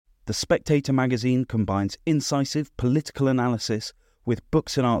The Spectator magazine combines incisive political analysis with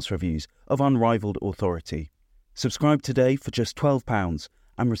books and arts reviews of unrivaled authority. Subscribe today for just £12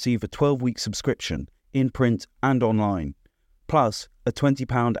 and receive a 12-week subscription in print and online, plus a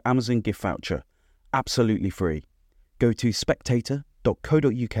 £20 Amazon gift voucher, absolutely free. Go to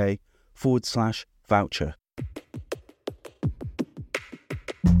spectator.co.uk/voucher.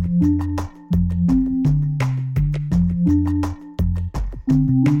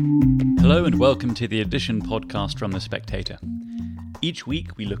 Hello and welcome to the Edition podcast from The Spectator. Each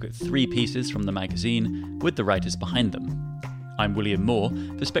week we look at 3 pieces from the magazine with the writers behind them. I'm William Moore,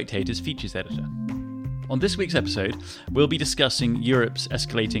 The Spectator's features editor. On this week's episode, we'll be discussing Europe's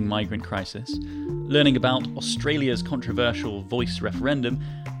escalating migrant crisis, learning about Australia's controversial voice referendum,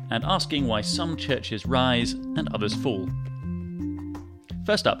 and asking why some churches rise and others fall.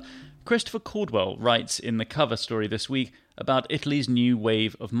 First up, Christopher Caldwell writes in the cover story this week about Italy's new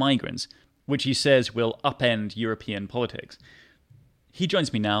wave of migrants, which he says will upend European politics. He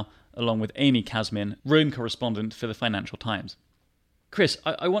joins me now, along with Amy Kazmin, Rome correspondent for the Financial Times. Chris,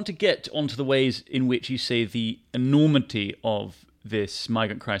 I want to get onto the ways in which you say the enormity of this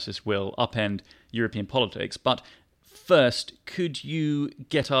migrant crisis will upend European politics, but first, could you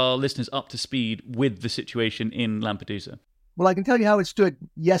get our listeners up to speed with the situation in Lampedusa? Well, I can tell you how it stood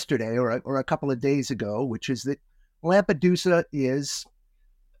yesterday or a couple of days ago, which is that Lampedusa is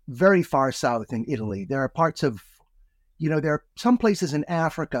very far south in Italy. There are parts of, there are some places in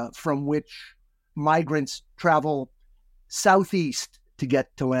Africa from which migrants travel southeast to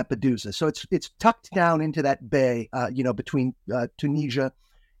get to Lampedusa. So it's tucked down into that bay, between Tunisia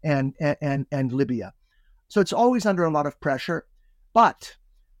and Libya. So it's always under a lot of pressure. But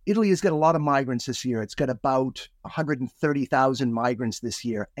Italy has got a lot of migrants this year. It's got about 130,000 migrants this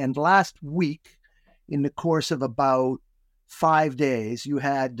year. And last week, in the course of about 5 days, you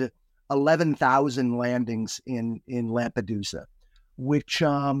had 11,000 landings in Lampedusa, which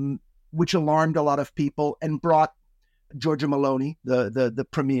alarmed a lot of people and brought Giorgia Meloni, the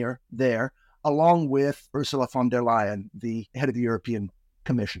premier there, along with Ursula von der Leyen, the head of the European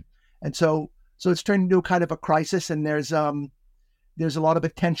Commission. And so it's turned into kind of a crisis, and there's a lot of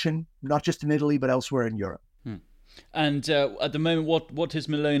attention, not just in Italy, but elsewhere in Europe. And at the moment, what is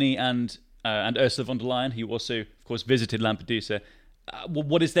Meloni and Ursula von der Leyen, who also, of course, visited Lampedusa,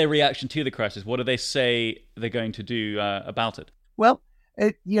 what is their reaction to the crisis? What do they say they're going to do about it? Well,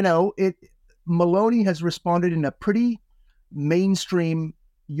 Meloni has responded in a pretty mainstream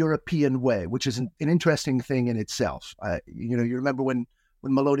European way, which is an interesting thing in itself. You remember when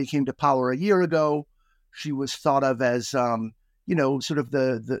Meloni came to power a year ago, she was thought of as, sort of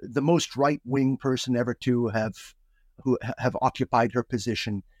the most right-wing person ever to have occupied her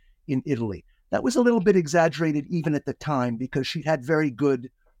position in Italy. That was a little bit exaggerated even at the time because she had very good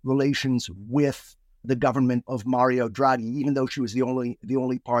relations with the government of Mario Draghi, even though she was the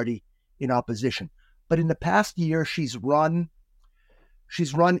only party in opposition. But in the past year, she's run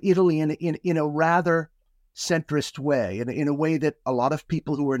Italy in a rather centrist way, in a way that a lot of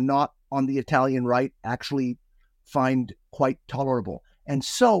people who are not on the Italian right actually find quite tolerable. And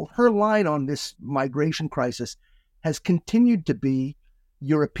so her line on this migration crisis has continued to be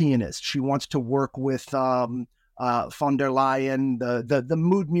Europeanist. She wants to work with von der Leyen. The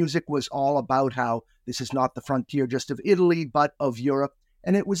mood music was all about how this is not the frontier just of Italy, but of Europe.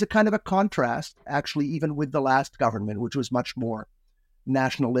 And it was a kind of a contrast, actually, even with the last government, which was much more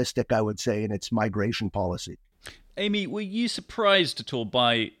nationalistic, I would say, in its migration policy. Amy, were you surprised at all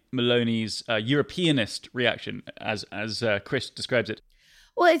by Meloni's Europeanist reaction, as Chris describes it?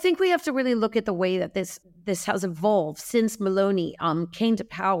 Well, I think we have to really look at the way that this has evolved since Meloni came to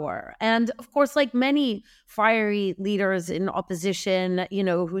power. And of course, like many fiery leaders in opposition,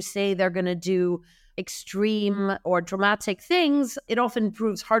 who say they're going to do extreme or dramatic things, it often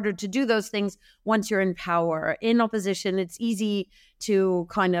proves harder to do those things once you're in power. In opposition, it's easy to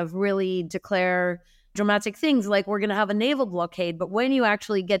kind of really declare dramatic things like we're going to have a naval blockade. But when you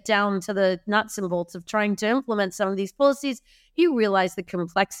actually get down to the nuts and bolts of trying to implement some of these policies, you realize the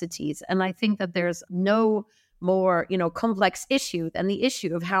complexities. And I think that there's no more, complex issue than the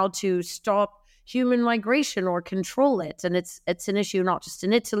issue of how to stop human migration or control it. And it's an issue not just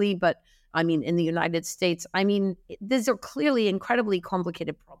in Italy, but in the United States. These are clearly incredibly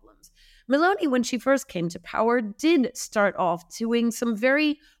complicated problems. Meloni, when she first came to power, did start off doing some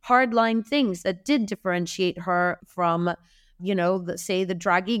very hardline things that did differentiate her from, the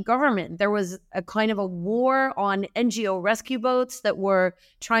Draghi government. There was a kind of a war on NGO rescue boats that were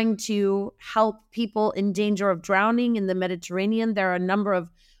trying to help people in danger of drowning in the Mediterranean. There are a number of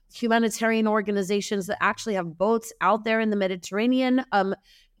humanitarian organizations that actually have boats out there in the Mediterranean.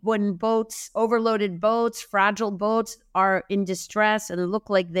 when overloaded boats, fragile boats are in distress and look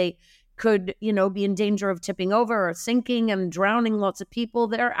like they could, be in danger of tipping over or sinking and drowning lots of people,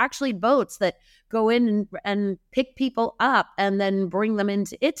 there are actually boats that go in and pick people up and then bring them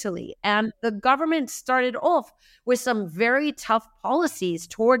into Italy. And the government started off with some very tough policies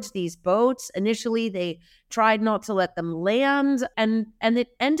towards these boats. Initially, they tried not to let them land, and it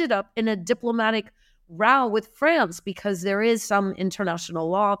ended up in a diplomatic row with France because there is some international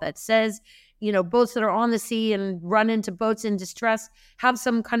law that says boats that are on the sea and run into boats in distress have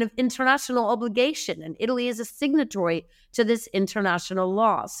some kind of international obligation. And Italy is a signatory to this international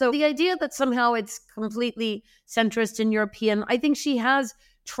law. So the idea that somehow it's completely centrist and European, I think she has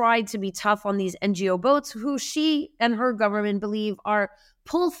tried to be tough on these NGO boats who she and her government believe are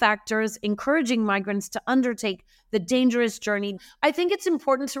pull factors encouraging migrants to undertake the dangerous journey. I think it's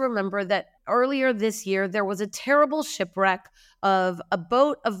important to remember that earlier this year, there was a terrible shipwreck of a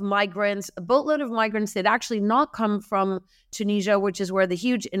boatload of migrants that actually not come from Tunisia, which is where the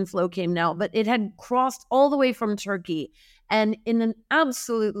huge inflow came now, but it had crossed all the way from Turkey. And in an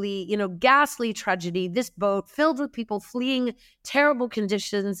absolutely, ghastly tragedy, this boat filled with people fleeing terrible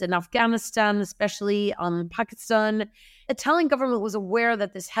conditions in Afghanistan, especially Pakistan. Italian government was aware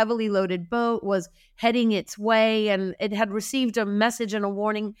that this heavily loaded boat was heading its way and it had received a message and a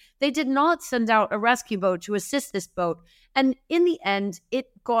warning. They did not send out a rescue boat to assist this boat. And in the end, it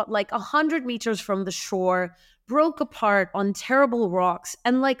got like 100 meters from the shore, broke apart on terrible rocks,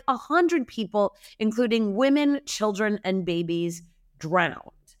 and like 100 people, including women, children, and babies,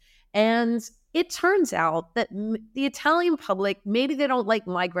 drowned. And it turns out that the Italian public, maybe they don't like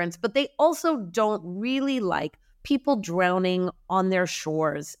migrants, but they also don't really like people drowning on their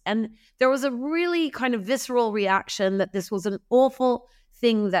shores. And there was a really kind of visceral reaction that this was an awful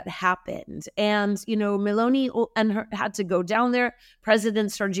thing that happened. And, Meloni and her had to go down there. President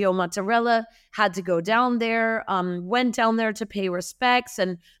Sergio Mattarella had to go down there, went down there to pay respects.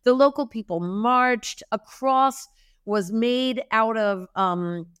 And the local people marched. A cross was made out of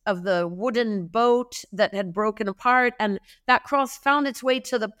the wooden boat that had broken apart. And that cross found its way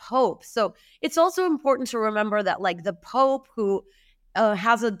to the Pope. So it's also important to remember that the Pope, who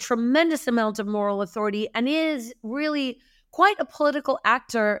has a tremendous amount of moral authority and is really quite a political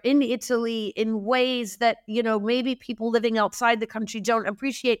actor in Italy in ways that, maybe people living outside the country don't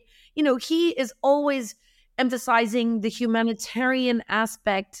appreciate. He is always emphasizing the humanitarian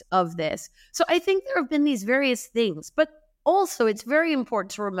aspect of this. So I think there have been these various things, but also it's very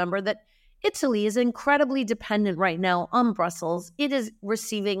important to remember that Italy is incredibly dependent right now on Brussels. It is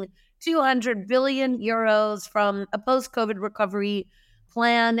receiving 200 billion euros from a post-COVID recovery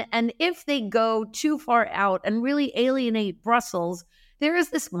plan. And if they go too far out and really alienate Brussels, there is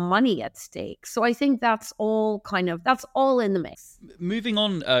this money at stake. So I think that's all in the mix. Moving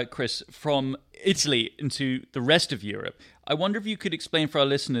on, Chris, from Italy into the rest of Europe, I wonder if you could explain for our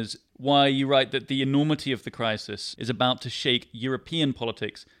listeners why you write that the enormity of the crisis is about to shake European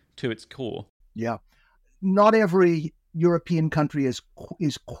politics to its core. Yeah. Not every European country is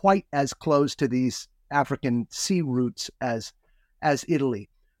quite as close to these African sea routes as Italy.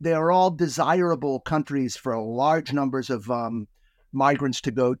 They are all desirable countries for large numbers of migrants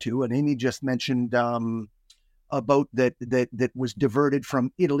to go to. And Amy just mentioned a boat that was diverted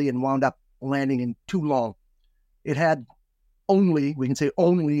from Italy and wound up landing in Toulon. It had only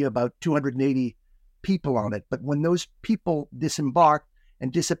about 280 people on it. But when those people disembarked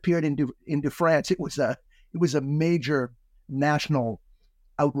and disappeared into France, it was a major national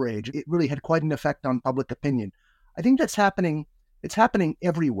outrage. It really had quite an effect on public opinion. I think that's happening. It's happening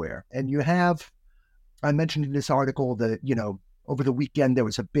everywhere. And I mentioned in this article that, over the weekend, there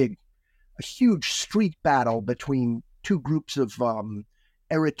was a huge street battle between two groups of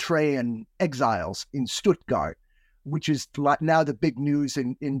Eritrean exiles in Stuttgart, which is now the big news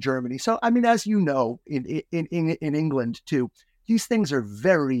in Germany. So, as you know, in England too, these things are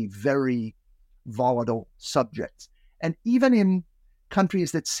very, very volatile subjects. And even in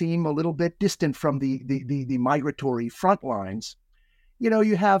countries that seem a little bit distant from the migratory front lines,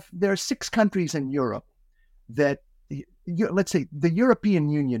 there are 6 countries in Europe that, let's say, the European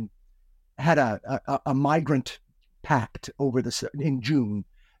Union had a migrant pact in June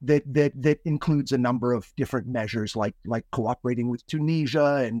that includes a number of different measures like cooperating with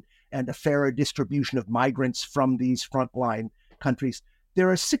Tunisia and a fairer distribution of migrants from these frontline countries.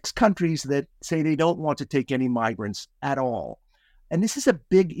 There are 6 countries that say they don't want to take any migrants at all. And this is a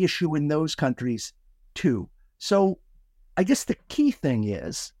big issue in those countries too. So I guess the key thing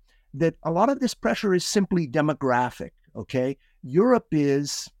is that a lot of this pressure is simply demographic, okay? Europe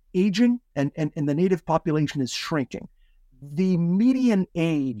is aging and the native population is shrinking. the median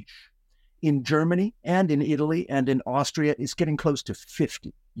age in Germany and in Italy and in Austria is getting close to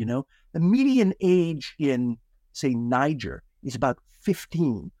 50, The median age in, say, Niger is about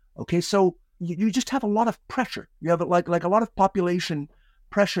 15, okay? So you just have a lot of pressure. You have like a lot of population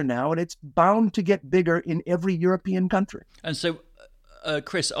pressure now, and it's bound to get bigger in every European country. And so,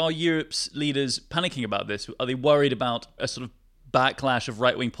 Chris, are Europe's leaders panicking about this? Are they worried about a sort of backlash of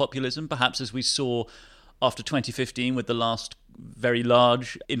right-wing populism, perhaps as we saw after 2015 with the last very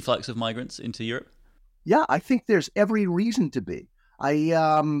large influx of migrants into Europe? Yeah, I think there's every reason to be.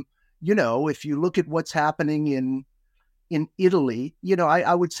 If you look at what's happening in Italy,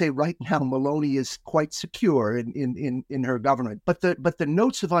 I would say right now Meloni is quite secure in her government. But the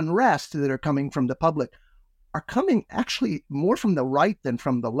notes of unrest that are coming from the public are coming actually more from the right than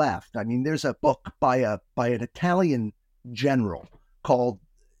from the left. I mean, there's a book by an Italian general called,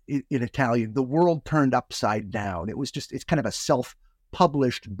 in Italian, The World Turned Upside Down. It's kind of a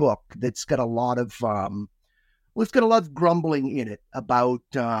self-published book that's got a lot of grumbling in it about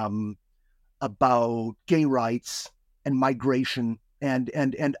gay rights and migration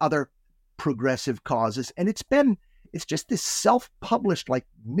and other progressive causes. And it's just this self-published, like,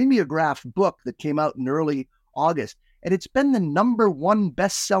 mimeograph book that came out in early August. And it's been the number one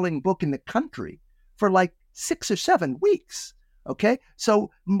best-selling book in the country for like 6 or 7 weeks. Okay, so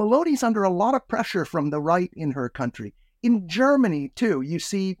Meloni's under a lot of pressure from the right in her country. In Germany, too, you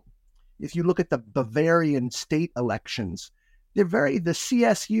see, if you look at the Bavarian state elections, the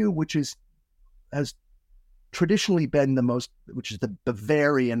CSU, which has traditionally been which is the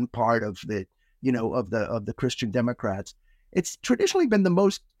Bavarian part of the Christian Democrats. It's traditionally been the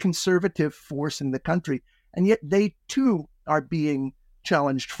most conservative force in the country, and yet they too are being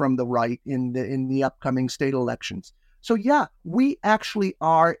challenged from the right in the upcoming state elections. So yeah, we actually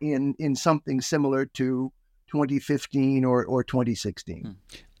are in something similar to 2015 or 2016.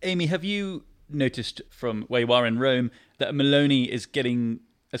 Amy, have you noticed from where you are in Rome that Meloni is getting,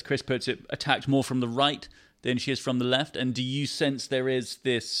 as Chris puts it, attacked more from the right than she is from the left? And do you sense there is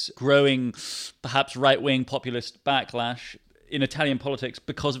this growing, perhaps right-wing populist backlash in Italian politics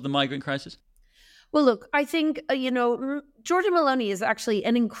because of the migrant crisis? Well, look, I think, Giorgia Meloni is actually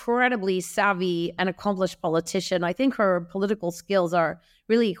an incredibly savvy and accomplished politician. I think her political skills are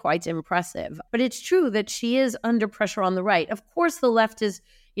really quite impressive. But it's true that she is under pressure on the right. Of course, the left is,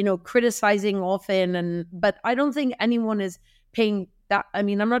 criticizing often, but I don't think anyone is paying that. I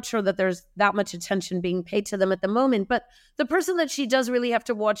mean, I'm not sure that there's that much attention being paid to them at the moment. But the person that she does really have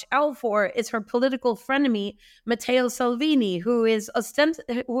to watch out for is her political frenemy, Matteo Salvini, who is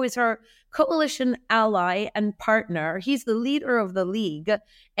her coalition ally and partner. He's the leader of the League,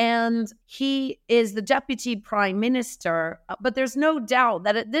 and he is the deputy prime minister. But there's no doubt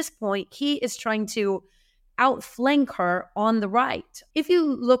that at this point, he is trying to outflank her on the right. If you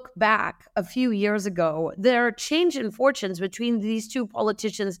look back a few years ago, their change in fortunes between these two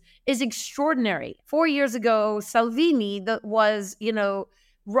politicians is extraordinary. 4 years ago, Salvini that was,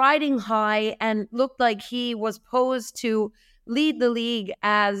 riding high and looked like he was posed to lead the League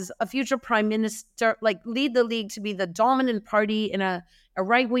as a future prime minister, lead the League to be the dominant party in a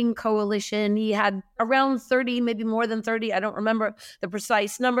right-wing coalition. He had around 30, maybe more than 30, I don't remember the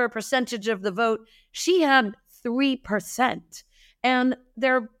precise percentage of the vote. She had 3%. And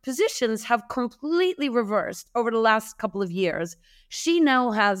their positions have completely reversed over the last couple of years. She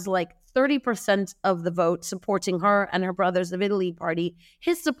now has 30% of the vote supporting her and her Brothers of Italy party.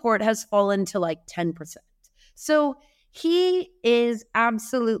 His support has fallen to 10%. So he is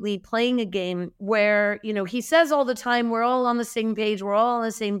absolutely playing a game where, he says all the time, we're all on the same page,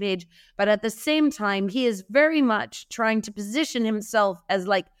 but at the same time, he is very much trying to position himself as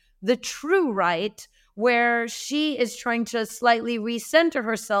the true right, where she is trying to slightly recenter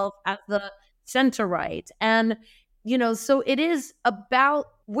herself at the center right. And, so it is about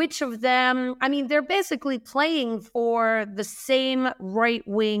which of them, they're basically playing for the same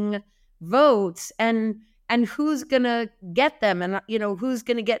right-wing votes and who's going to get them and, who's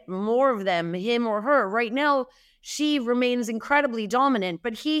going to get more of them, him or her. Right now, she remains incredibly dominant,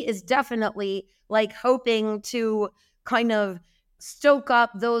 but he is definitely hoping to kind of stoke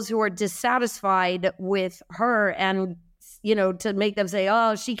up those who are dissatisfied with her and, to make them say,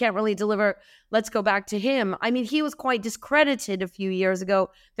 oh, she can't really deliver. Let's go back to him. He was quite discredited a few years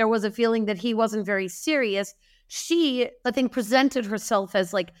ago. There was a feeling that he wasn't very serious. She, I think, presented herself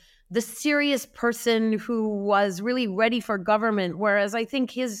as the serious person who was really ready for government, whereas I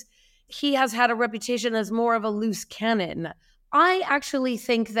think he has had a reputation as more of a loose cannon. I actually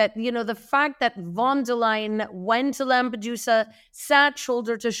think that, the fact that von der Leyen went to Lampedusa, sat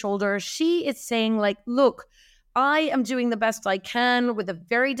shoulder to shoulder, she is saying look, I am doing the best I can with a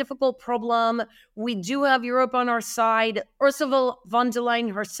very difficult problem. We do have Europe on our side. Ursula von der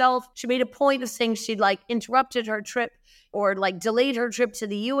Leyen herself, she made a point of saying she'd interrupted her trip or delayed her trip to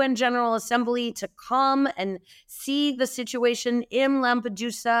the UN General Assembly to come and see the situation in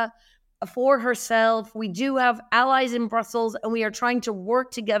Lampedusa for herself. We do have allies in Brussels, and we are trying to work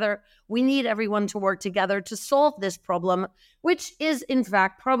together. We need everyone to work together to solve this problem, which is, in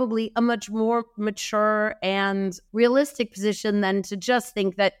fact, probably a much more mature and realistic position than to just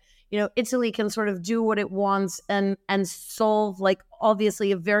think that, Italy can sort of do what it wants and solve,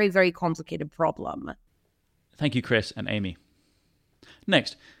 obviously a very, very complicated problem. Thank you, Chris and Amy.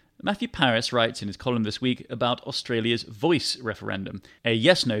 Next, Matthew Parris writes in his column this week about Australia's Voice referendum, a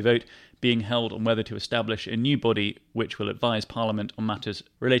yes-no vote being held on whether to establish a new body which will advise Parliament on matters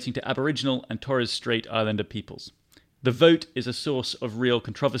relating to Aboriginal and Torres Strait Islander peoples. The vote is a source of real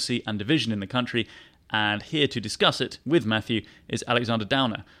controversy and division in the country, and here to discuss it with Matthew is Alexander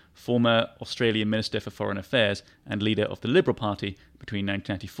Downer, former Australian Minister for Foreign Affairs and leader of the Liberal Party between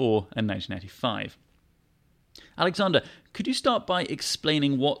 1994 and 1995. Alexander, could you start by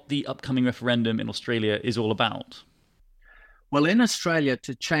explaining what the upcoming referendum in Australia is all about? Well, in Australia,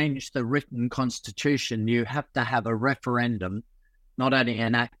 to change the written constitution, you have to have a referendum, not only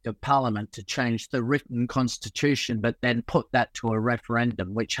an act of parliament to change the written constitution, but then put that to a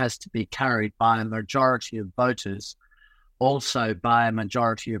referendum, which has to be carried by a majority of voters, also by a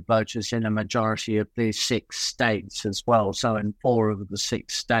majority of voters in a majority of the 6 states as well, so in 4 of the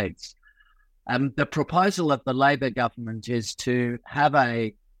 6 states. The proposal of the Labor government is to have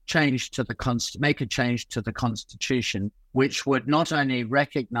make a change to the constitution, which would not only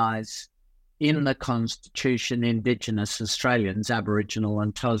recognise in the constitution Indigenous Australians, Aboriginal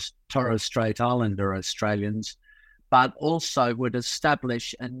and Torres Strait Islander Australians, but also would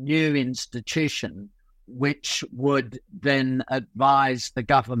establish a new institution which would then advise the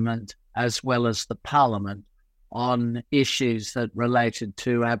government as well as the Parliament on issues that related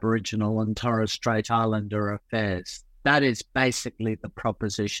to Aboriginal and Torres Strait Islander affairs. That is basically the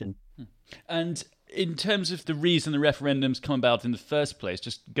proposition. And in terms of the reason the referendum's come about in the first place,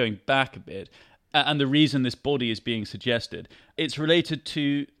 just going back a bit, and the reason this body is being suggested, it's related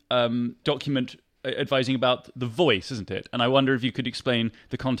to document advising about the voice, isn't it? And I wonder if you could explain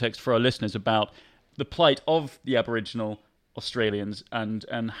the context for our listeners about the plight of the Aboriginal Australians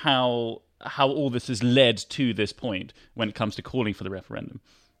and how all this has led to this point when it comes to calling for the referendum.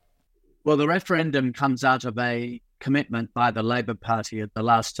 Well, the referendum comes out of a commitment by the Labor Party at the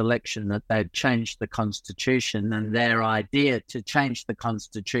last election that they'd change the constitution, and their idea to change the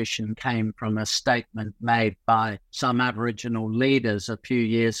constitution came from a statement made by some Aboriginal leaders a few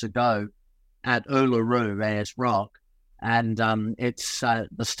years ago at Uluru, Ayers Rock, and the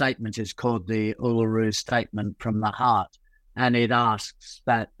statement is called the Uluru Statement from the Heart. And it asks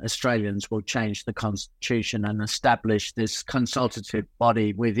that Australians will change the constitution and establish this consultative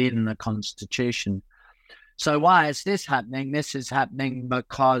body within the constitution. So why is this happening? This is happening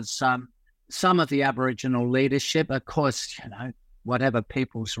because some of the Aboriginal leadership, of course, whatever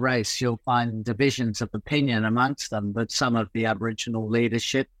people's race, you'll find divisions of opinion amongst them, but some of the Aboriginal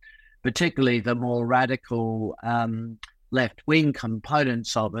leadership, particularly the more radical left-wing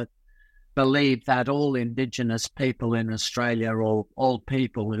components of it, believe that all Indigenous people in Australia, or all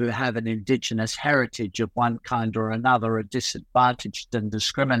people who have an Indigenous heritage of one kind or another, are disadvantaged and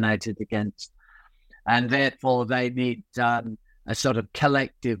discriminated against. And therefore they need a sort of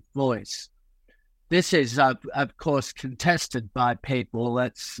collective voice. This is, of course, contested by people,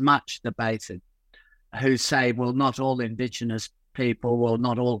 that's much debated, who say, well, not all Indigenous people, well,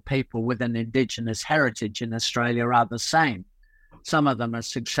 not all people with an Indigenous heritage in Australia are the same. Some of them are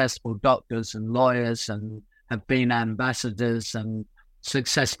successful doctors and lawyers and have been ambassadors and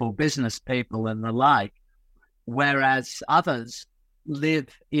successful business people and the like, whereas others live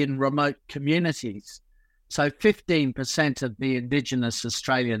in remote communities. So 15% of the Indigenous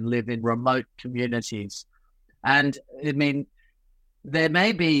Australian live in remote communities. And I mean, there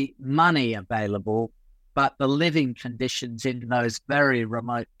may be money available, but the living conditions in those very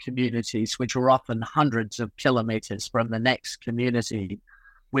remote communities, which are often hundreds of kilometres from the next community,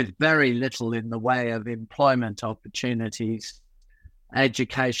 with very little in the way of employment opportunities,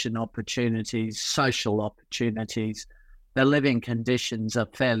 education opportunities, social opportunities, the living conditions are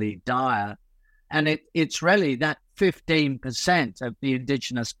fairly dire. And it's really that 15% of the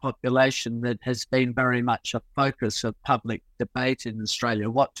Indigenous population that has been very much a focus of public debate in Australia,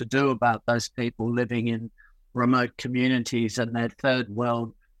 what to do about those people living in remote communities and their third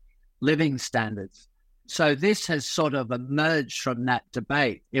world living standards. So this has sort of emerged from that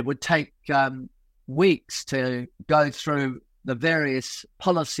debate. It would take weeks to go through the various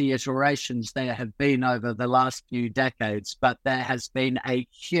policy iterations there have been over the last few decades, but there has been a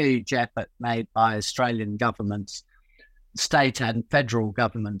huge effort made by Australian governments, state and federal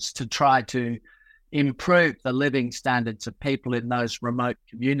governments, to try to improve the living standards of people in those remote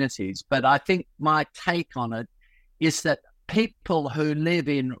communities. But I think my take on it is that people who live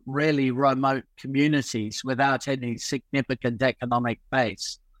in really remote communities without any significant economic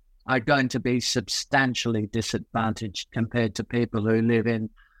base are going to be substantially disadvantaged compared to people who live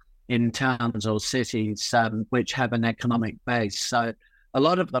in towns or cities which have an economic base. So a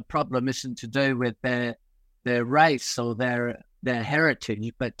lot of the problem isn't to do with their race or their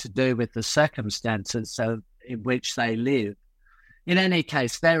heritage, but to do with the circumstances in which they live. In any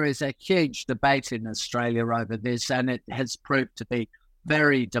case, there is a huge debate in Australia over this, and it has proved to be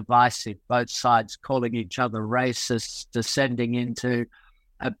very divisive, both sides calling each other racists, descending into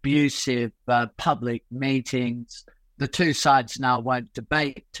abusive public meetings. The two sides now won't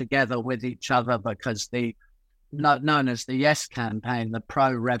debate together with each other because the known as the Yes campaign, the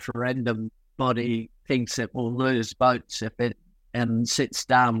pro-referendum body, thinks it will lose votes if it sits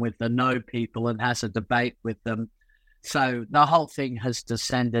down with the no people and has a debate with them. So the whole thing has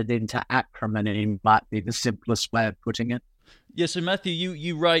descended into acrimony, might be the simplest way of putting it. Yeah, so Matthew,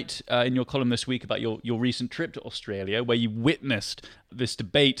 you write in your column this week about your recent trip to Australia, where you witnessed this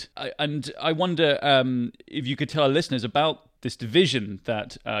debate. And I wonder if you could tell our listeners about this division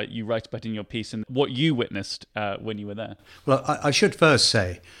that you write about in your piece and what you witnessed when you were there. Well, I should first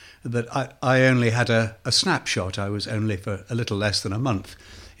say that I only had a snapshot. I was only for a little less than a month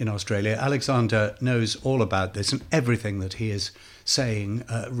in Australia. Alexander knows all about this, and everything that he is saying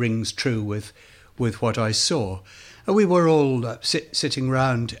rings true with what I saw. We were all sitting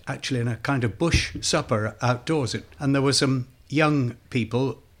round, actually, in a kind of bush supper outdoors. And there were some young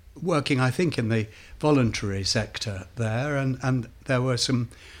people working, I think, in the voluntary sector there. And there were some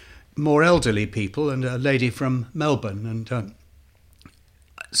more elderly people and a lady from Melbourne. And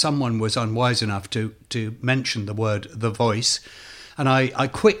someone was unwise enough to mention the word "the voice." And I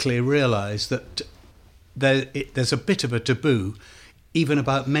quickly realised that there's a bit of a taboo even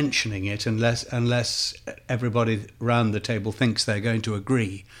about mentioning it, unless everybody round the table thinks they're going to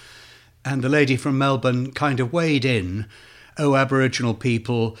agree. And the lady from Melbourne kind of weighed in. Oh, Aboriginal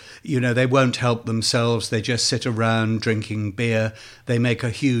people, they won't help themselves. They just sit around drinking beer. They make a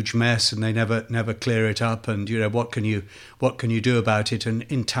huge mess and they never clear it up. And what can you do about it? And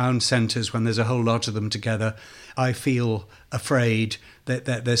in town centres, when there's a whole lot of them together, I feel afraid that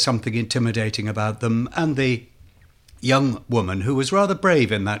there's something intimidating about them. And the young woman, who was rather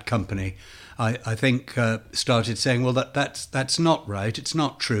brave in that company, I think started saying, well, that's not right. It's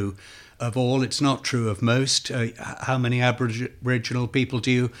not true of all. It's not true of most. How many Aboriginal people do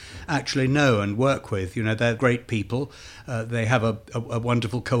you actually know and work with? They're great people. They have a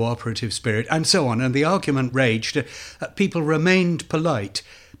wonderful cooperative spirit, and so on. And the argument raged. People remained polite,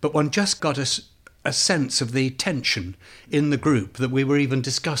 but one just got a sense of the tension in the group that we were even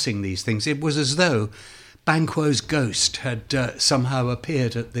discussing these things. It was as though Banquo's ghost had somehow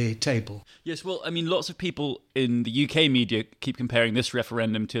appeared at the table. Yes, well, I mean, lots of people in the UK media keep comparing this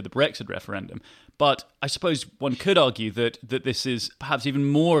referendum to the Brexit referendum. But I suppose one could argue that this is perhaps even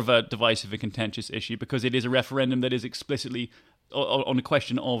more of a divisive and contentious issue because it is a referendum that is explicitly on a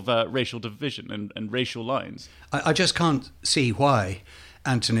question of racial division and racial lines. I just can't see why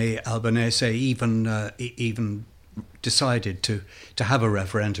Anthony Albanese even decided to have a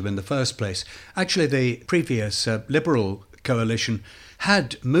referendum in the first place. Actually, the previous Liberal coalition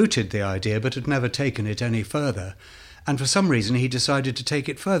had mooted the idea but had never taken it any further. And for some reason, he decided to take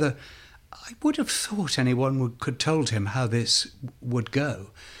it further. I would have thought anyone could told him how this would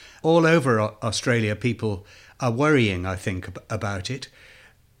go. All over Australia, people are worrying, I think, about it.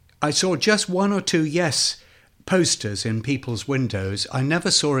 I saw just one or two yes posters in people's windows. I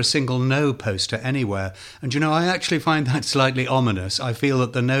never saw a single no poster anywhere. And, I actually find that slightly ominous. I feel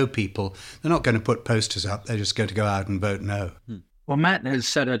that the no people, they're not going to put posters up. They're just going to go out and vote no. Well, Matt has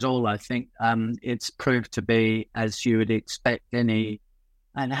said it all, I think. It's proved to be, as you would expect,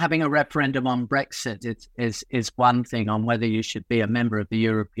 and having a referendum on Brexit is one thing. On whether you should be a member of the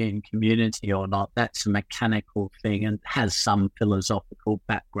European community or not, that's a mechanical thing and has some philosophical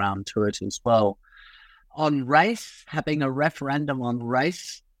background to it as well. On race, having a referendum on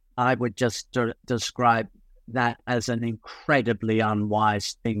race, I would just describe that as an incredibly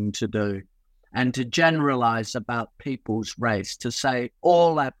unwise thing to do. And to generalise about people's race, to say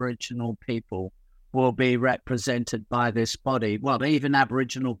all Aboriginal people will be represented by this body. Well, even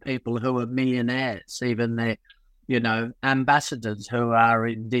Aboriginal people who are millionaires, even the, ambassadors who are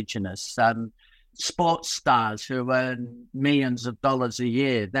Indigenous. sports stars who earn millions of dollars a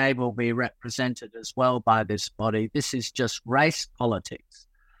year, they will be represented as well by this body. This is just race politics,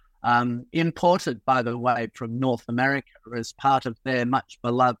 imported, by the way, from North America as part of their much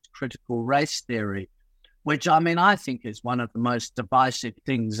beloved critical race theory, which, I think is one of the most divisive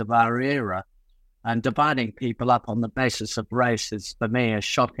things of our era. And dividing people up on the basis of race is, for me, a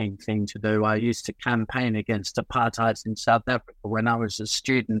shocking thing to do. I used to campaign against apartheid in South Africa when I was a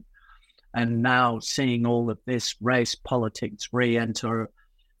student, and now seeing all of this race politics re-enter a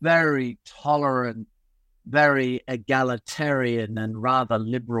very tolerant, very egalitarian and rather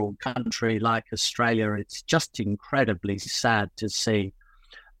liberal country like Australia, it's just incredibly sad to see.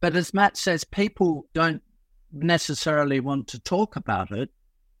 But as Matt says, people don't necessarily want to talk about it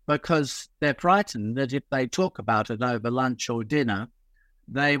because they're frightened that if they talk about it over lunch or dinner,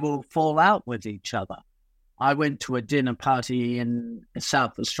 they will fall out with each other. I went to a dinner party in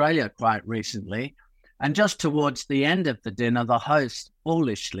South Australia quite recently, and just towards the end of the dinner, the host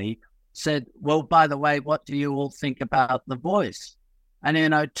foolishly said, well, by the way, what do you all think about The Voice?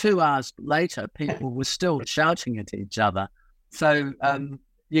 And, 2 hours later, people were still shouting at each other. So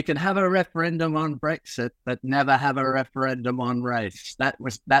you can have a referendum on Brexit, but never have a referendum on race.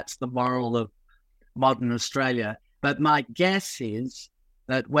 That's the moral of modern Australia. But my guess is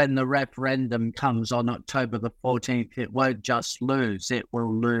that when the referendum comes on October the 14th, it won't just lose, it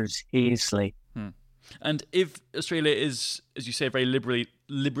will lose easily. And if Australia is, as you say, a very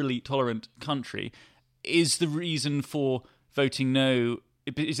liberally tolerant country, is the reason for voting no,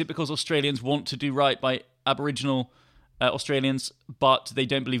 is it because Australians want to do right by Aboriginal Australians, but they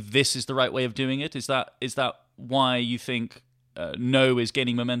don't believe this is the right way of doing it? Is that why you think no is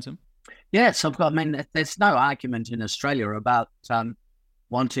gaining momentum? Yes, there's no argument in Australia about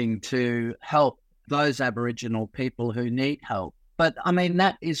wanting to help those Aboriginal people who need help. But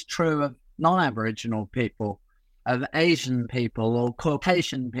that is true of non-Aboriginal people, of Asian people or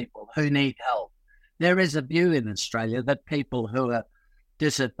Caucasian people who need help. There is a view in Australia that people who are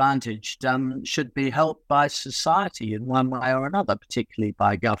disadvantaged should be helped by society in one way or another, particularly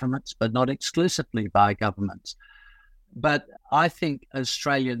by governments, but not exclusively by governments. But I think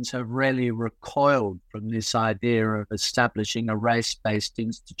Australians have really recoiled from this idea of establishing a race-based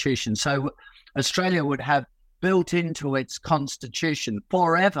institution. So Australia would have built into its constitution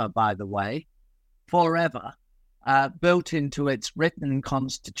forever, by the way, built into its written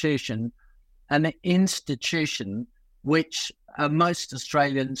constitution, an institution which most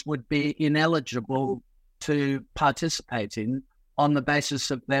Australians would be ineligible to participate in on the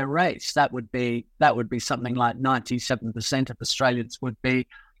basis of their race. That would be something like 97% of Australians would be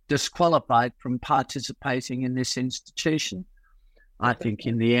disqualified from participating in this institution. I think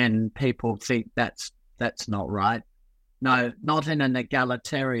in the end, people think that's not right. No, not in an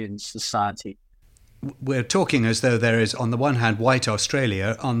egalitarian society. We're talking as though there is, on the one hand, white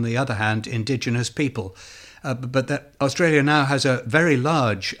Australia, on the other hand, Indigenous people. But that Australia now has a very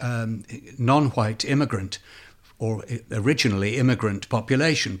large non-white immigrant, or originally immigrant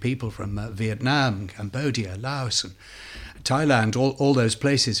population, people from Vietnam, Cambodia, Laos and Thailand, all those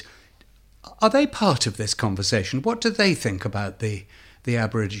places. Are they part of this conversation? What do they think about the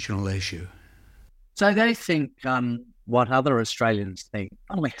Aboriginal issue? So they think what other Australians think.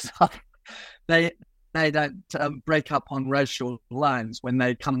 They don't break up on racial lines when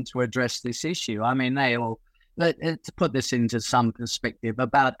they come to address this issue. To put this into some perspective,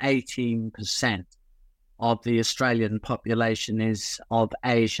 about 18% of the Australian population is of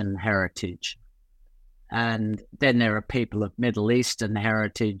Asian heritage. And then there are people of Middle Eastern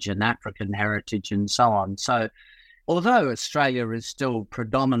heritage and African heritage and so on. So although Australia is still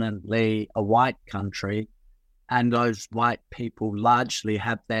predominantly a white country, and those white people largely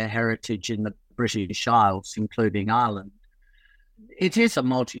have their heritage in the British Isles, including Ireland, it is a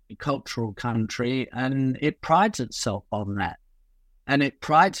multicultural country, and it prides itself on that. And it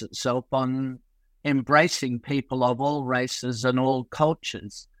prides itself on embracing people of all races and all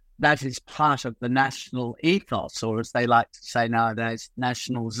cultures. That is part of the national ethos, or as they like to say nowadays,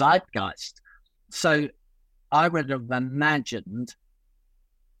 national zeitgeist. So I would have imagined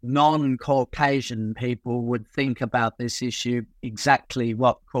non-Caucasian people would think about this issue exactly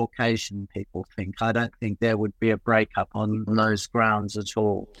what Caucasian people think. I don't think there would be a breakup on those grounds at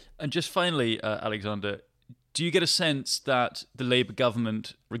all. And just finally, Alexander, do you get a sense that the Labour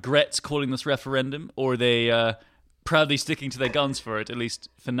government regrets calling this referendum, or are they proudly sticking to their guns for it, at least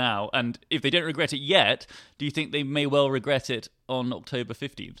for now? And if they don't regret it yet, do you think they may well regret it on October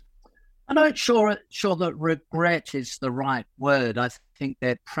 15th? I'm not sure that regret is the right word. I think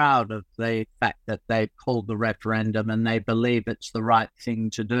they're proud of the fact that they've called the referendum and they believe it's the right thing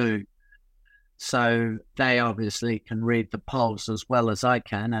to do. So they obviously can read the polls as well as I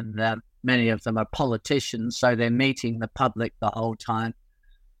can, and many of them are politicians, so they're meeting the public the whole time.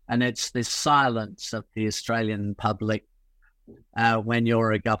 And it's this silence of the Australian public when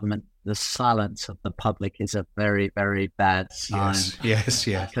you're a government. The silence of the public is a very, very bad sign. Yes.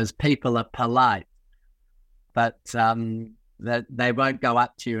 Because people are polite, but that they won't go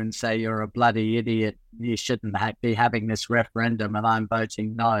up to you and say you're a bloody idiot, you shouldn't be having this referendum and I'm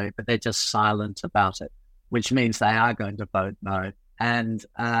voting no, but they're just silent about it, which means they are going to vote no. And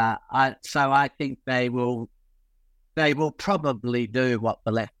I think they will probably do what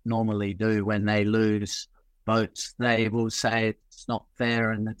the left normally do when they lose votes. They will say it's not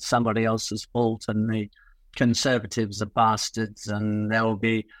fair and it's somebody else's fault and the Conservatives are bastards, and there'll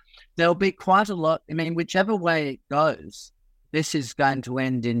be quite a lot. I mean, whichever way it goes, this is going to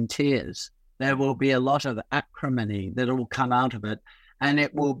end in tears. There will be a lot of acrimony that will come out of it, and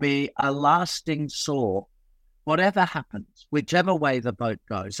it will be a lasting sore, whatever happens, whichever way the vote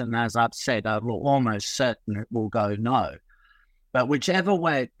goes. And as I've said, I'm almost certain it will go no. But whichever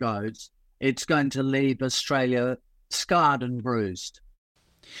way it goes, it's going to leave Australia scarred and bruised.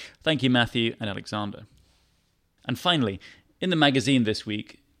 Thank you, Matthew and Alexander. And finally, in the magazine this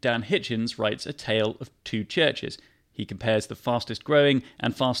week, Dan Hitchens writes a tale of two churches. He compares the fastest growing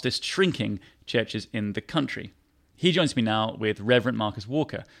and fastest shrinking churches in the country. He joins me now with Revd Marcus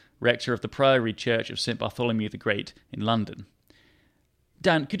Walker, Rector of the Priory Church of St Bartholomew the Great in London.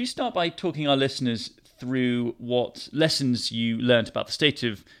 Dan, could you start by talking our listeners through what lessons you learnt about the state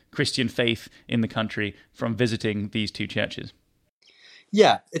of Christian faith in the country from visiting these two churches?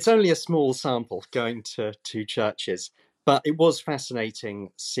 Yeah, it's only a small sample going to two churches, but it was fascinating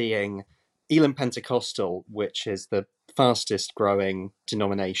seeing Elim Pentecostal, which is the fastest growing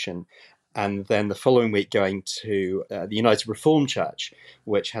denomination, and then the following week going to the United Reformed Church,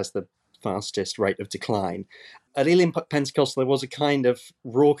 which has the fastest rate of decline. At Elim Pentecostal, there was a kind of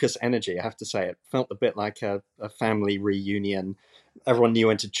raucous energy, I have to say. It felt a bit like a family reunion. Everyone knew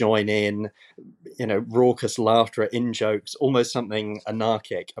when to join in, raucous laughter at in-jokes, almost something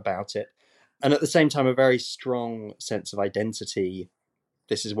anarchic about it. And at the same time, a very strong sense of identity.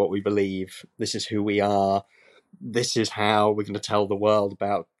 This is what we believe. This is who we are. This is how we're going to tell the world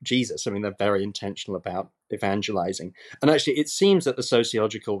about Jesus. I mean, they're very intentional about evangelizing. And actually, it seems that the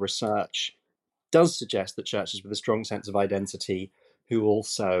sociological research does suggest that churches with a strong sense of identity, who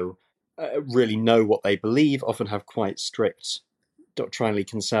also really know what they believe, often have quite strict doctrinally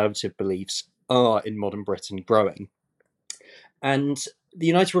conservative beliefs, are in modern Britain growing. And the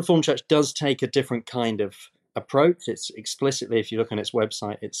United Reformed Church does take a different kind of approach. It's explicitly, if you look on its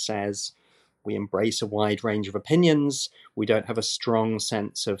website, it says we embrace a wide range of opinions. We don't have a strong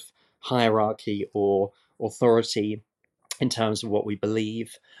sense of hierarchy or authority in terms of what we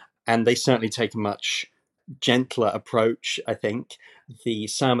believe. And they certainly take a much gentler approach, I think. The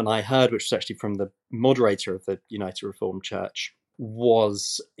sermon I heard, which was actually from the moderator of the United Reformed Church,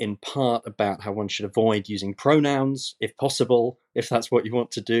 was in part about how one should avoid using pronouns, if possible. If that's what you want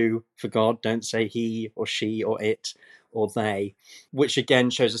to do for God, don't say he or she or it or they, which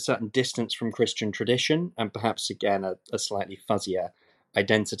again shows a certain distance from Christian tradition and perhaps again a slightly fuzzier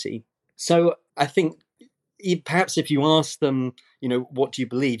identity. So I think perhaps if you ask them, what do you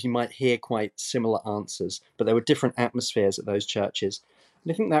believe, you might hear quite similar answers, but there were different atmospheres at those churches.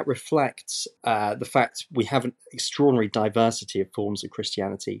 And I think that reflects the fact we have an extraordinary diversity of forms of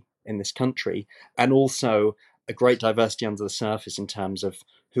Christianity in this country, and also a great diversity under the surface in terms of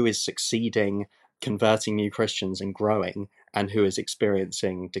who is succeeding, converting new Christians and growing, and who is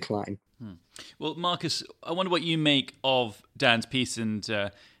experiencing decline. Well, Marcus, I wonder what you make of Dan's piece and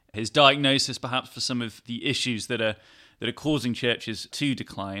his diagnosis, perhaps, for some of the issues that are causing churches to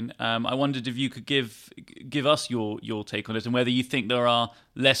decline. I wondered if you could give us your take on it, and whether you think there are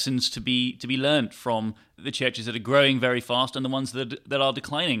lessons to be learned from the churches that are growing very fast and the ones that are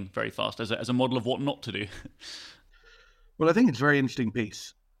declining very fast as a model of what not to do. Well, I think it's a very interesting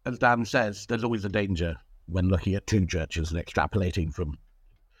piece. As Dan says, there's always a danger when looking at two churches and extrapolating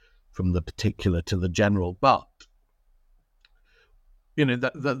from the particular to the general. But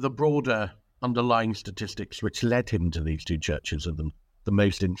the broader underlying statistics which led him to these two churches are the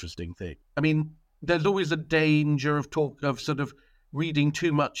most interesting thing. I mean, there's always a danger of talk of sort of reading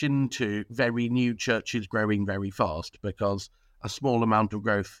too much into very new churches growing very fast, because a small amount of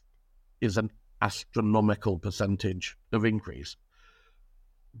growth is an astronomical percentage of increase.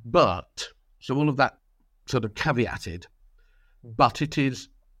 But, so all of that sort of caveated, but it is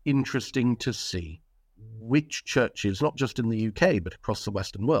interesting to see which churches, not just in the UK, but across the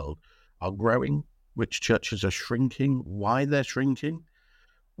Western world, are growing, which churches are shrinking, why they're shrinking,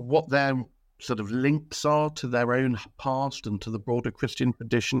 what their sort of links are to their own past and to the broader Christian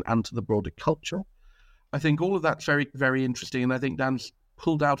tradition and to the broader culture. I think all of that's very, very interesting, and I think Dan's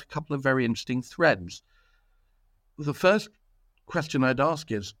pulled out a couple of very interesting threads. The first question I'd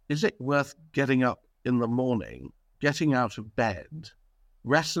ask is it worth getting up in the morning, getting out of bed,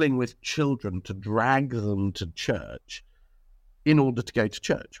 wrestling with children to drag them to church in order to go to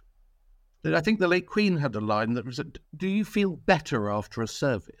church? I think the late Queen had a line that was, do you feel better after a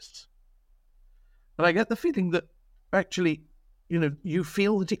service? And I get the feeling that actually, you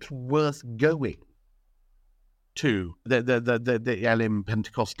feel that it's worth going to the Elim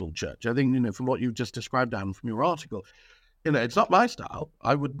Pentecostal church. I think, from what you've just described, Dan, from your article, it's not my style.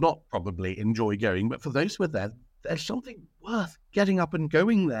 I would not probably enjoy going, but for those who are there, there's something worth getting up and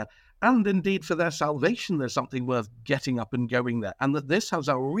going there. And indeed, for their salvation, there's something worth getting up and going there. And that this has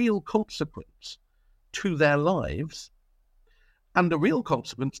a real consequence to their lives, and a real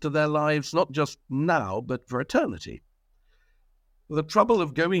consequence to their lives, not just now, but for eternity. The trouble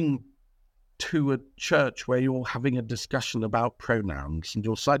of going to a church where you're having a discussion about pronouns and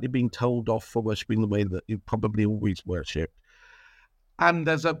you're slightly being told off for worshipping the way that you probably always worshipped. And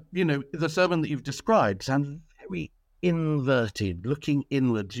there's the sermon that you've described sounds very inverted, looking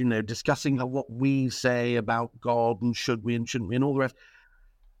inwards, discussing what we say about God and should we and shouldn't we and all the rest.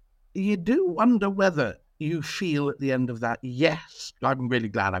 You do wonder whether you feel at the end of that, yes, I'm really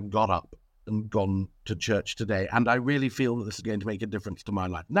glad I've got up and gone to church today, and I really feel that this is going to make a difference to my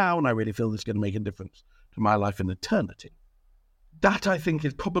life now, and I really feel this is going to make a difference to my life in eternity. That, I think,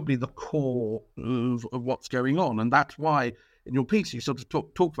 is probably the core of what's going on, and that's why in your piece you sort of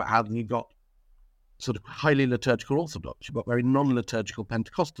talk about how you've got sort of highly liturgical Orthodox, you've got very non-liturgical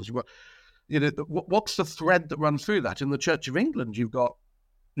Pentecostals, you've got, what's the thread that runs through that? In the Church of England, you've got,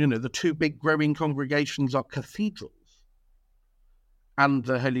 the two big growing congregations are cathedrals and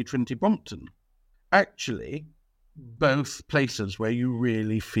the Holy Trinity Brompton. Actually, both places where you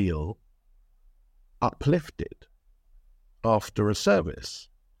really feel uplifted after a service.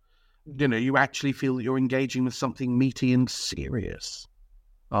 You actually feel that you're engaging with something meaty and serious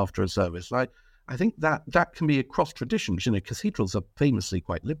after a service. I think that can be across traditions. Cathedrals are famously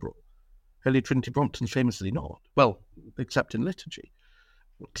quite liberal. Holy Trinity Brompton's famously not. Well, except in liturgy.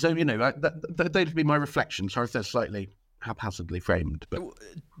 So, they'd be my reflections. Sorry if they're slightly haphazardly framed. But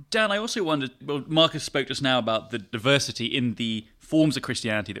Dan, I also wondered, well, Marcus spoke just now about the diversity in the forms of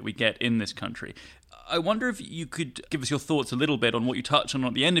Christianity that we get in this country. I wonder if you could give us your thoughts a little bit on what you touched on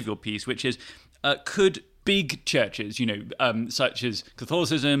at the end of your piece, which is, could big churches, such as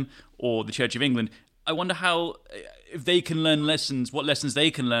Catholicism or the Church of England, I wonder how, if they can learn lessons, what lessons they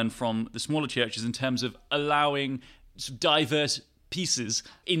can learn from the smaller churches in terms of allowing diverse pieces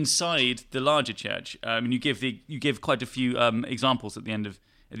inside the larger church. You give quite a few examples at the end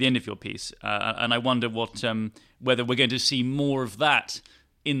of your piece, and I wonder whether we're going to see more of that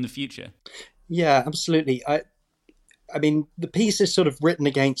in the future. Yeah, absolutely. I mean, the piece is sort of written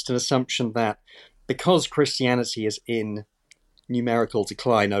against an assumption that because Christianity is in numerical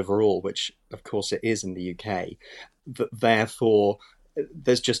decline overall, which of course it is in the UK, that therefore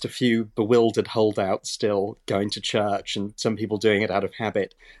there's just a few bewildered holdouts still going to church and some people doing it out of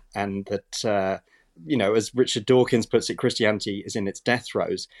habit. And that, as Richard Dawkins puts it, Christianity is in its death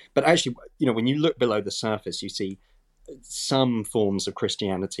throes. But actually, when you look below the surface, you see some forms of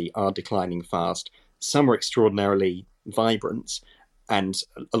Christianity are declining fast. Some are extraordinarily vibrant. And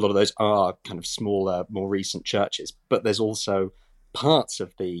a lot of those are kind of smaller, more recent churches. But there's also parts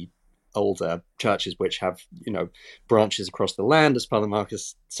of the older churches which have, branches across the land. As Father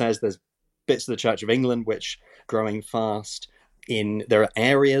Marcus says, there's bits of the Church of England which are growing fast. There are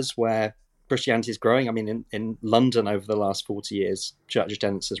areas where Christianity is growing. I mean, in London over the last 40 years, church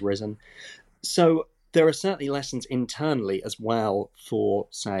attendance has risen. So there are certainly lessons internally as well for,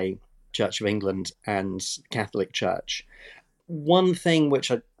 say, Church of England and Catholic Church. One thing which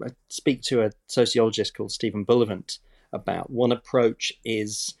I speak to a sociologist called Stephen Bullivant about, one approach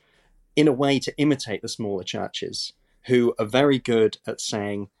is, in a way, to imitate the smaller churches who are very good at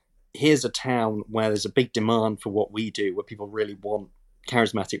saying, here's a town where there's a big demand for what we do, where people really want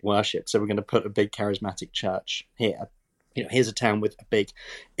charismatic worship. So we're going to put a big charismatic church here. Here's a town with a big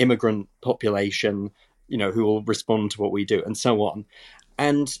immigrant population, who will respond to what we do, and so on.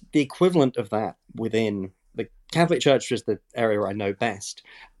 And the equivalent of that within the Catholic Church, which is the area I know best,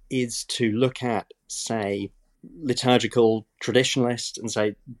 is to look at, say, liturgical traditionalists and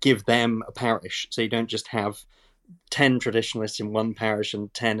say, give them a parish. So you don't just have 10 traditionalists in one parish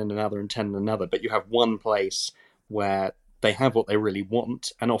and 10 in another and 10 in another, but you have one place where they have what they really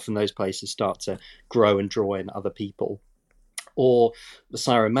want, and often those places start to grow and draw in other people. or the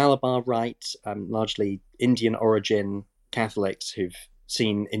Syro-Malabar Rite, largely Indian origin Catholics who've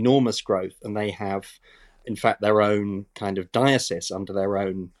seen enormous growth, and they have, in fact, their own kind of diocese under their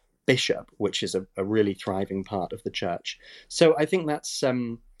own bishop, which is a really thriving part of the church. So I think that's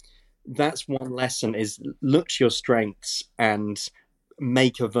one lesson, is look to your strengths and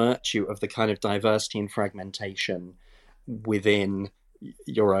make a virtue of the kind of diversity and fragmentation within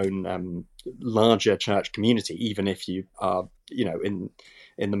your own larger church community, even if you are, in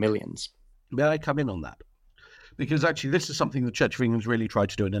the millions. May I come in on that? Because actually this is something the Church of England's really tried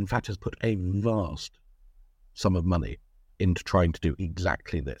to do, and in fact has put a vast sum of money into trying to do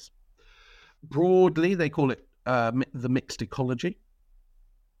exactly this. Broadly, they call it the mixed ecology.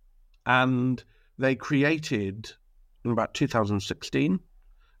 And they created, in about 2016,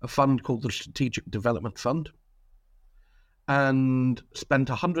 a fund called the Strategic Development Fund, and spent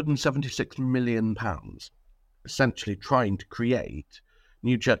 £176 million essentially trying to create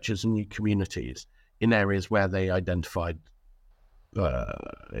new churches and new communities in areas where they identified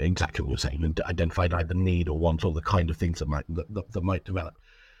exactly what you're saying, and identified either need or want or the kind of things that might develop.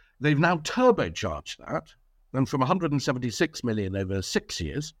 They've now turbocharged that, and from 176 million over 6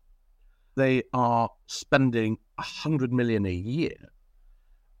 years, they are spending 100 million a year.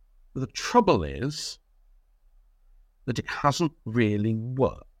 The trouble is that it hasn't really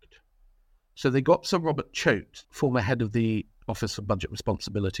worked. So they got Sir Robert Choate, former head of the Office of Budget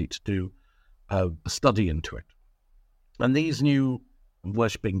Responsibility, to do a study into it. And these new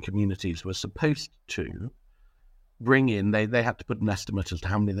worshipping communities were supposed to bring in, they had to put an estimate as to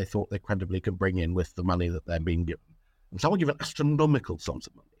how many they thought they credibly could bring in with the money that they're being given. And some were given astronomical sums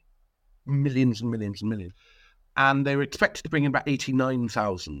of money, millions and millions and millions. And they were expected to bring in about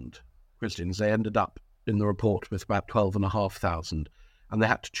 89,000 Christians. They ended up in the report with about 12,500. And they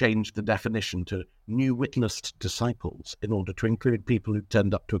had to change the definition to new witnessed disciples in order to include people who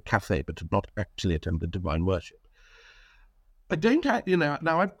turned up to a cafe but had not actually attended divine worship. I don't,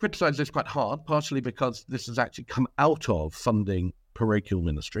 now I've criticised this quite hard, partially because this has actually come out of funding parochial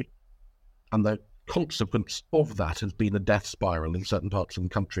ministry. And the consequence of that has been a death spiral in certain parts of the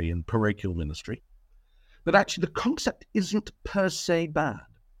country in parochial ministry. But actually the concept isn't per se bad.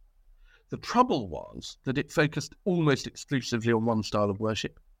 The trouble was that it focused almost exclusively on one style of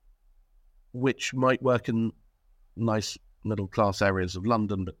worship, which might work in nice middle-class areas of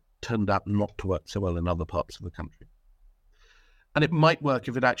London, but turned out not to work so well in other parts of the country. And it might work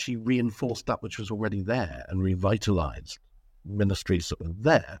if it actually reinforced that which was already there and revitalised ministries that were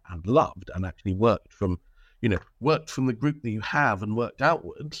there and loved and actually worked from the group that you have and worked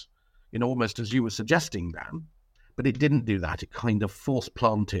outwards, almost as you were suggesting, Dan. But it didn't do that. It kind of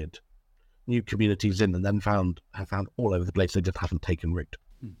force-planted new communities in and then have found all over the place they just haven't taken root.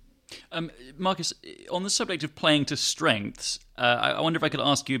 Marcus, on the subject of playing to strengths, I wonder if I could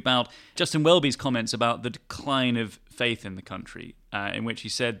ask you about Justin Welby's comments about the decline of faith in the country, in which he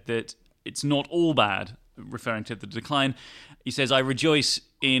said that it's not all bad, referring to the decline. He says, I rejoice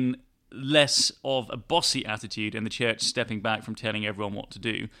in less of a bossy attitude and the church stepping back from telling everyone what to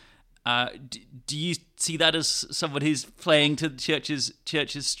do. Do you see that as someone who's playing to the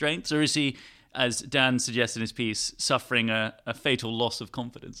church's strengths, or is he, as Dan suggested in his piece, suffering a fatal loss of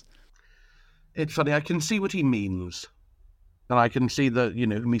confidence? It's funny, I can see what he means, and I can see that,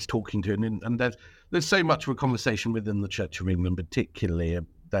 whom he's talking to, and there's so much of a conversation within the Church of England, particularly,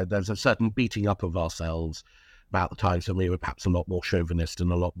 there's a certain beating up of ourselves about the times when we were perhaps a lot more chauvinist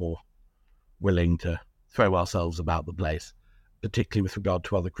and a lot more willing to throw ourselves about the place, particularly with regard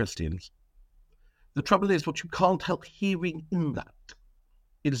to other Christians. The trouble is, what you can't help hearing in that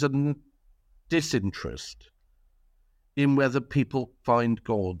is a disinterest in whether people find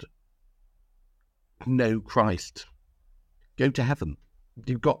God, know Christ, go to heaven.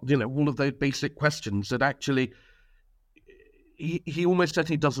 You've got, all of those basic questions that actually, he almost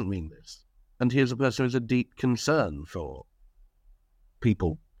certainly doesn't mean this. And he is a person who has a deep concern for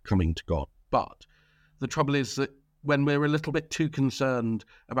people coming to God. But the trouble is that when we're a little bit too concerned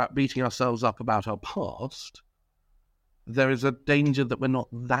about beating ourselves up about our past, there is a danger that we're not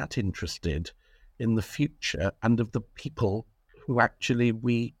that interested in the future and of the people who actually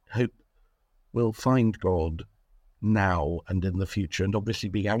we hope will find God now and in the future. And obviously,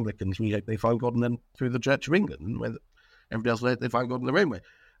 being Anglicans, we hope they find God and then through the Church of England, where everybody else they find God in their own way.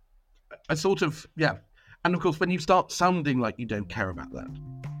 And of course, when you start sounding like you don't care about that,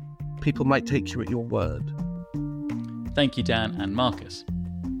 people might take you at your word. Thank you, Dan and Marcus.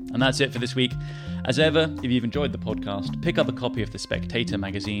 And that's it for this week. As ever, if you've enjoyed the podcast, pick up a copy of the Spectator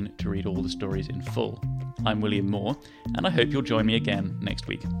magazine to read all the stories in full. I'm William Moore, and I hope you'll join me again next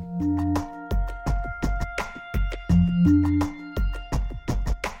week.